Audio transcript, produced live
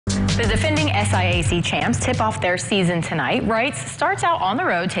The defending SIAC champs tip off their season tonight. Reitz starts out on the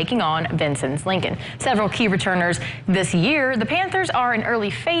road taking on Vincennes Lincoln. Several key returners this year. The Panthers are an early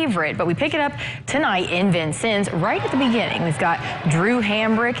favorite, but we pick it up tonight in Vincennes right at the beginning. We've got Drew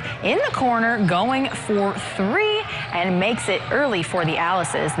Hambrick in the corner going for three and makes it early for the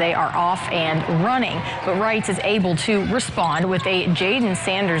Alices. They are off and running, but Reitz is able to respond with a Jaden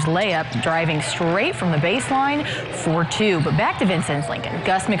Sanders layup driving straight from the baseline for two. But back to Vincennes Lincoln.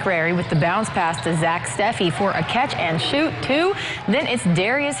 Gus McCrary with the bounce pass to Zach Steffi for a catch and shoot two. Then it's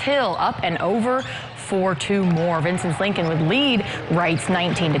Darius Hill up and over for two more. Vincennes Lincoln would lead Reitz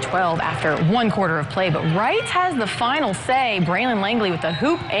 19-12 after one quarter of play, but Reitz has the final say. Braylon Langley with the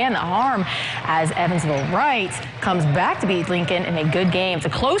hoop and the harm as Evansville Reitz comes back to beat Lincoln in a good game. It's a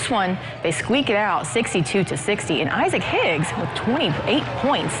close one. They squeak it out 62-60, and Isaac Higgs with 28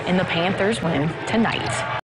 points in the Panthers win tonight.